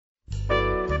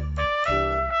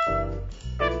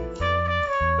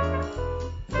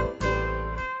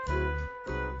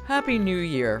Happy New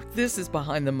Year. This is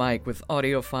Behind the Mic with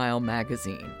AudioFile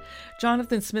Magazine.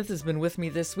 Jonathan Smith has been with me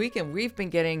this week, and we've been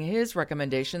getting his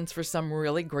recommendations for some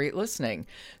really great listening.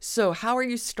 So how are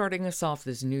you starting us off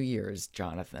this New Year's,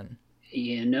 Jonathan?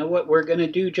 You know what we're going to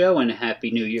do, Joe, and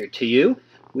Happy New Year to you.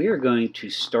 We are going to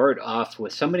start off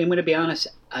with somebody, I'm going to be honest,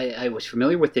 I was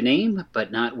familiar with the name,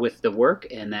 but not with the work,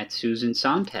 and that's Susan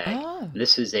Sontag. Oh.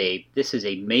 This is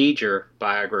a major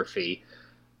biography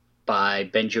by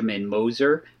Benjamin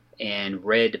Moser and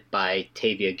read by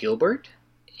Tavia Gilbert,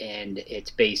 and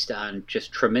it's based on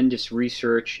just tremendous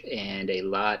research and a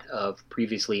lot of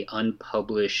previously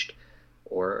unpublished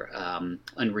or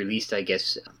unreleased, I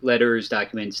guess, letters,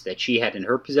 documents that she had in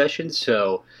her possession.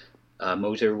 So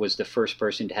Moser was the first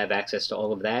person to have access to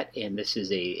all of that, and this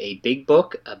is a big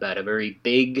book about a very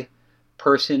big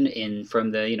person from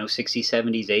the 60s,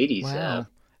 70s, 80s. Wow.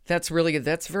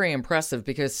 That's very impressive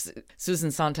because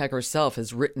Susan Sontag herself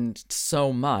has written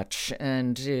so much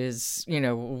and is,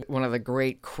 one of the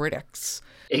great critics.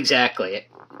 Exactly.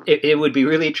 It would be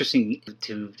really interesting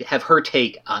to have her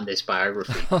take on this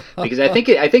biography because I think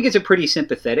it's a pretty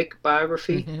sympathetic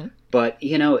biography, mm-hmm. But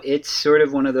it's sort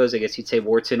of one of those, I guess you'd say,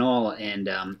 warts and all, and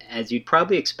as you'd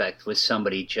probably expect with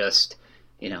somebody just,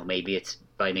 maybe it's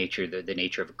by nature the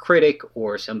nature of a critic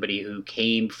or somebody who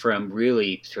came from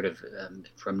really sort of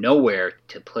from nowhere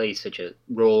to play such a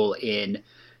role in,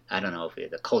 I don't know, if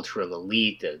the cultural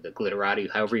elite, the glitterati,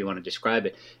 however you want to describe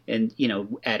it. And,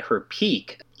 at her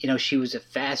peak, she was a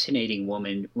fascinating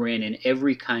woman, ran in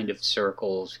every kind of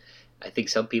circles. I think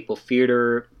some people feared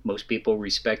her. Most people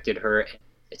respected her.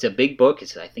 It's a big book.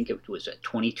 I think it was a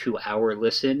 22-hour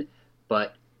listen.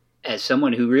 But as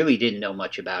someone who really didn't know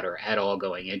much about her at all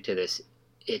going into this,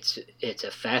 it's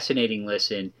a fascinating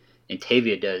listen. And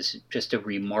Tavia does just a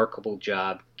remarkable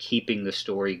job keeping the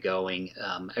story going.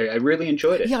 I really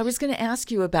enjoyed it. Yeah, I was going to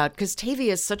ask you about, because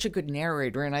Tavia is such a good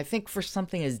narrator, and I think for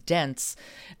something as dense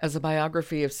as a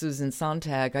biography of Susan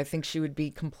Sontag, I think she would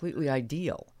be completely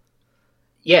ideal.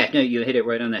 Yeah, no, you hit it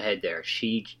right on the head there.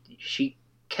 She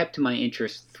kept my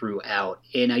interest throughout,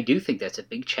 and I do think that's a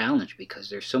big challenge because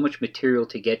there's so much material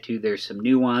to get to. There's some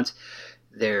nuance.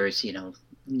 There's,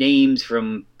 names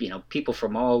from people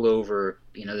from all over,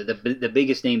 the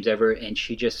biggest names ever, and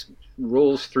she just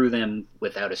rolls through them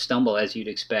without a stumble, as you'd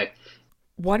expect.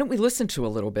 Why don't we listen to a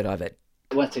little bit of it?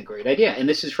 Well, that's a great idea, and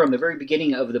this is from the very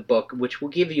beginning of the book, which will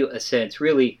give you a sense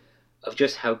really of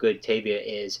just how good Tavia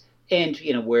is and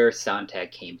where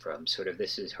Sontag came from. Sort of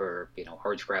this is her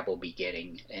hardscrabble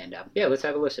beginning, and let's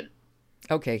have a listen.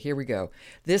 Okay, here we go.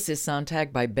 This is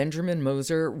Sontag by Benjamin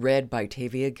Moser, read by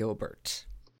Tavia Gilbert.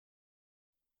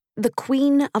 The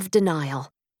Queen of Denial.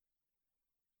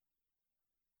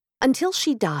 Until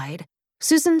she died,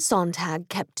 Susan Sontag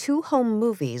kept 2 home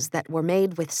movies that were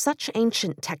made with such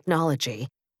ancient technology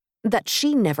that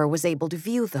she never was able to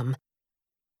view them.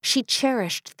 She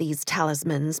cherished these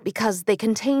talismans because they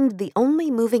contained the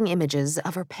only moving images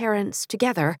of her parents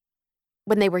together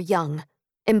when they were young,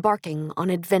 embarking on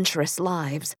adventurous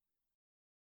lives.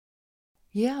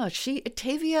 Yeah,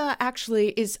 Tavia actually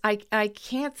is, I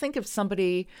can't think of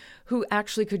somebody who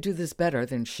actually could do this better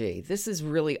than she. This is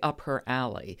really up her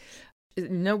alley.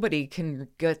 Nobody can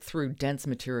get through dense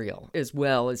material as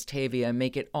well as Tavia and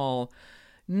make it all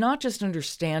not just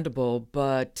understandable,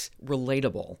 but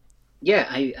relatable. Yeah,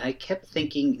 I kept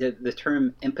thinking that the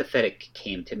term empathetic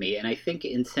came to me, and I think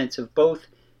in sense of both,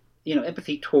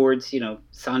 empathy towards,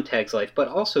 Sontag's life, but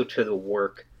also to the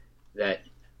work that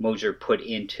Moser put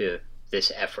into this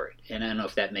effort. And I don't know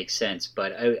if that makes sense,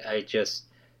 but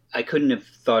I couldn't have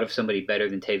thought of somebody better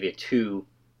than Tavia to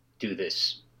do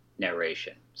this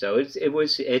narration. So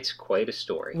it's quite a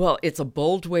story. Well, it's a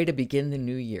bold way to begin the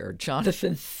new year.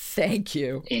 Jonathan, thank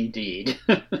you. Indeed.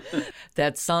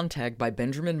 That's Sontag by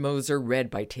Benjamin Moser, read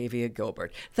by Tavia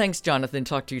Gilbert. Thanks, Jonathan.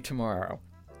 Talk to you tomorrow.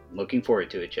 Looking forward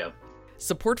to it, Joe.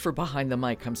 Support for Behind the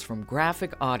Mic comes from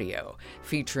Graphic Audio,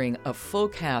 featuring a full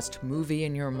cast movie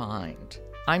in your mind.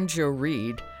 I'm Joe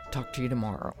Reed. Talk to you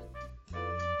tomorrow.